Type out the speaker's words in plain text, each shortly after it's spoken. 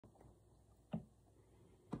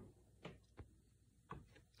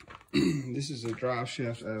This is a drive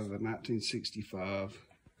shaft out of a 1965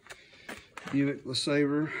 Buick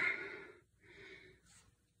Lesabre.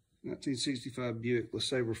 1965 Buick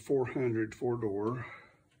Lesabre 400 4-door.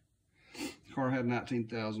 The car had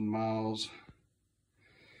 19,000 miles.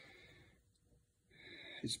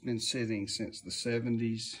 It's been sitting since the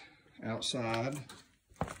 70s outside.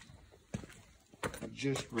 I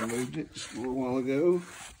just removed it just a little while ago.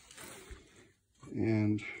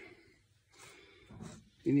 And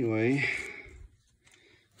anyway,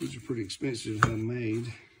 these are pretty expensive to have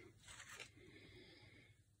made.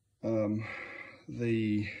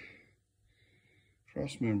 The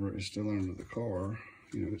cross member is still under the car.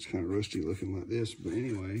 You know, it's kind of rusty looking like this, but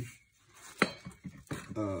anyway,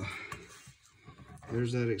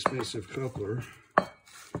 there's that expensive coupler.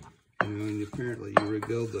 You know, and apparently you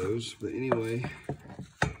rebuild those. But anyway,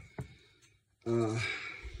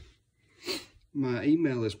 my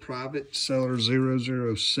email is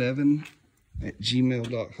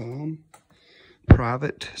privateseller007@gmail.com.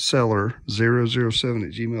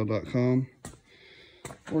 privateseller007@gmail.com.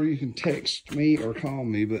 Or you can text me or call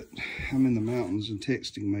me, but I'm in the mountains and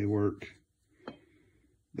texting may work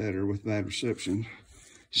better with bad reception.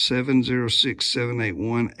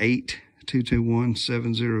 706-781-8221,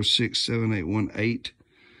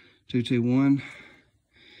 706-781-8221.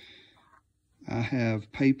 I have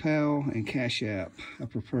PayPal and Cash App. I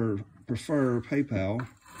prefer PayPal.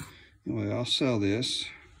 Anyway, I'll sell this.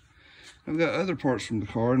 I've got other parts from the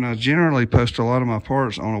car, and I generally post a lot of my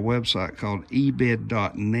parts on a website called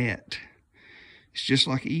ebid.net. It's just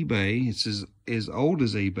like eBay. It's as old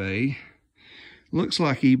as eBay, looks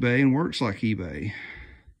like eBay, and works like eBay.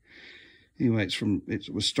 Anyway,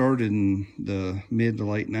 it was started in the mid to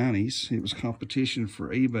late 90s. It was competition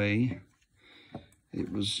for eBay. It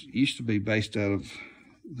used to be based out of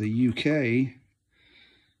the UK,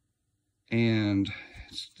 and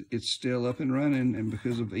it's still up and running. And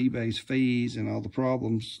because of eBay's fees and all the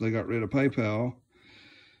problems, they got rid of PayPal.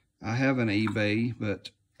 I have an eBay,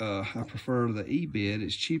 but I prefer the eBid.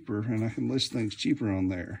 It's cheaper, and I can list things cheaper on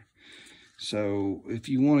there. So if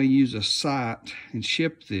you want to use a site and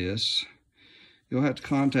ship this, you'll have to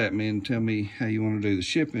contact me and tell me how you want to do the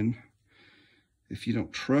shipping. If you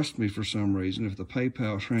don't trust me for some reason, if the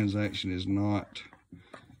PayPal transaction is not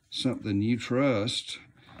something you trust,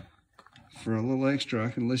 for a little extra, I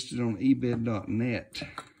can list it on ebid.net.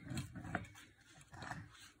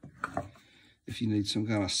 If you need some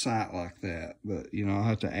kind of site like that. But, you know, I'll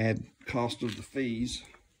have to add cost of the fees.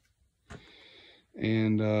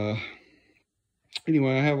 And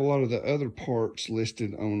anyway, I have a lot of the other parts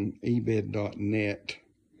listed on ebid.net.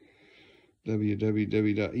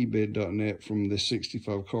 www.ebid.net from this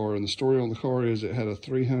 65 car. And the story on the car is it had a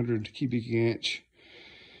 300 cubic inch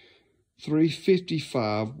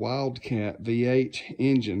 355 Wildcat V8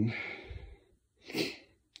 engine,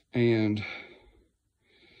 and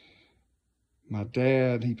my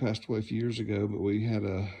dad, he passed away a few years ago, but we had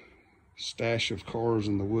a stash of cars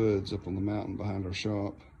in the woods up on the mountain behind our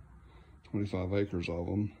shop, 25 acres of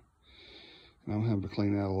them. And I'm having to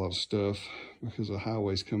clean out a lot of stuff because the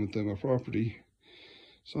highway's coming through my property.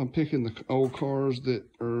 So I'm picking the old cars that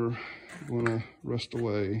are going to rust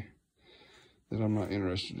away, that I'm not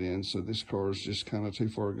interested in. So this car is just kind of too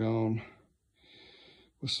far gone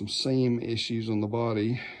with some seam issues on the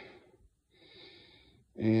body.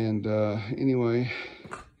 And anyway,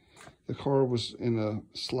 the car was in a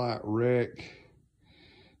slight wreck.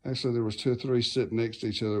 Actually, there was 2 or 3 sitting next to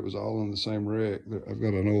each other. It was all in the same wreck. I've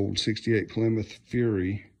got an old 68 Plymouth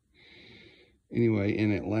Fury. Anyway,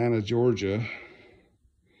 in Atlanta, Georgia,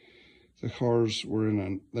 the cars were in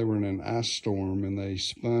an ice storm, and they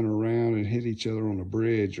spun around and hit each other on a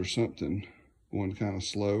bridge or something, going kind of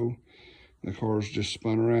slow. And the cars just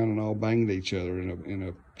spun around and all banged each other in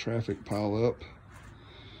a traffic pileup.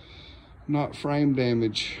 Not frame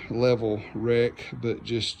damage level wreck, but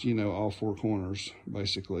just, you know, all 4 corners,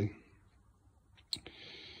 basically.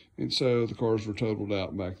 And so the cars were totaled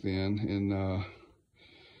out back then, and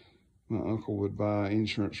my uncle would buy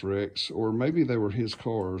insurance wrecks, or maybe they were his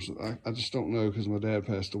cars. I just don't know because my dad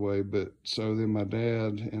passed away. But so then my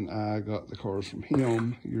dad and I got the cars from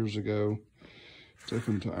him years ago, took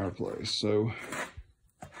them to our place. So,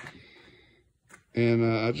 and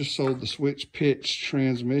I just sold the switch pitch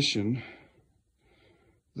transmission,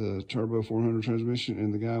 the turbo 400 transmission,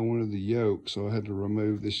 and the guy wanted the yoke, so I had to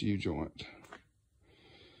remove this U-joint.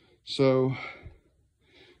 So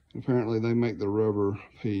apparently they make the rubber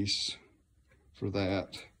piece for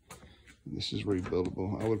that. This is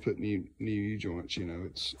rebuildable. I would put new U-joints, you know,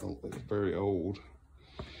 it's very old.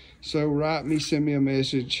 So write me, send me a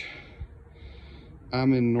message.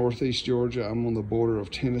 I'm in Northeast Georgia. I'm on the border of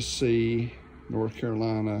Tennessee, North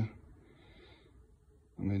Carolina.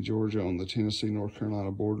 I'm in Georgia on the Tennessee-North Carolina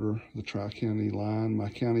border, the Tri-County line. My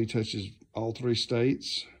county touches all 3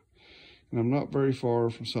 states, and I'm not very far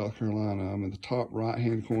from South Carolina. I'm in the top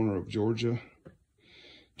right-hand corner of Georgia,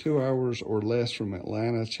 2 hours or less from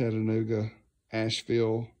Atlanta, Chattanooga,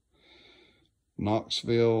 Asheville.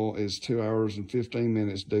 Knoxville is 2 hours and 15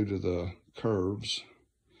 minutes due to the curves.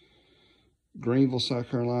 Greenville, South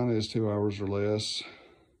Carolina is 2 hours or less.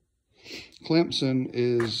 Clemson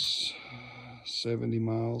is 70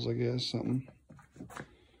 miles, I guess, something.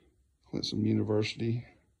 Clemson University.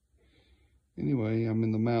 Anyway, I'm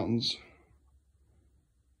in the mountains.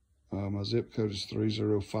 My zip code is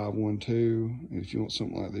 30512. And if you want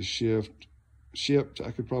something like this shipped,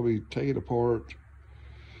 I could probably take it apart.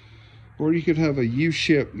 Or you could have a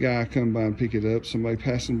U-ship guy come by and pick it up, somebody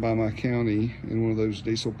passing by my county in one of those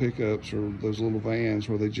diesel pickups or those little vans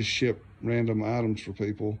where they just ship random items for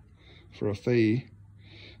people for a fee.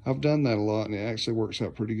 I've done that a lot, and it actually works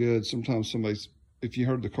out pretty good. Sometimes if you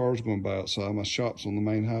heard the cars going by outside, my shop's on the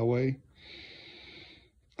main highway.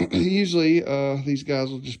 Usually, these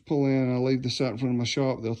guys will just pull in, and I leave this out in front of my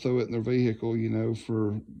shop. They'll throw it in their vehicle, you know,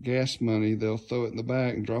 for gas money. They'll throw it in the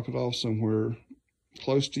back and drop it off somewhere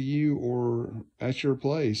close to you or at your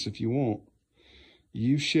place if you want.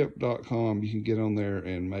 uship.com, you can get on there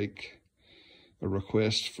and make a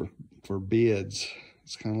request for bids.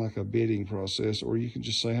 It's kind of like a bidding process, or you can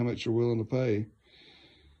just say how much you're willing to pay.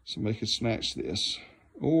 Somebody could snatch this.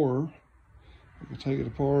 Or you can take it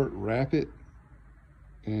apart, wrap it,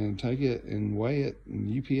 and take it and weigh it and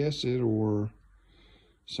UPS it or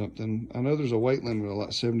something. I know there's a weight limit of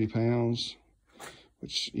like 70 pounds.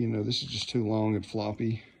 Which, you know, this is just too long and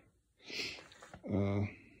floppy. I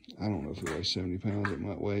don't know if it weighs 70 pounds. It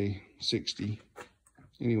might weigh 60.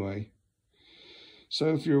 Anyway. So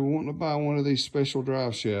if you're wanting to buy one of these special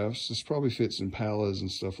drive shafts, this probably fits in impalas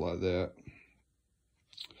and stuff like that.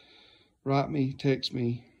 Write me, text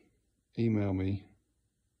me, email me,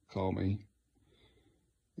 call me.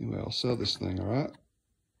 Anyway, I'll sell this thing, all right?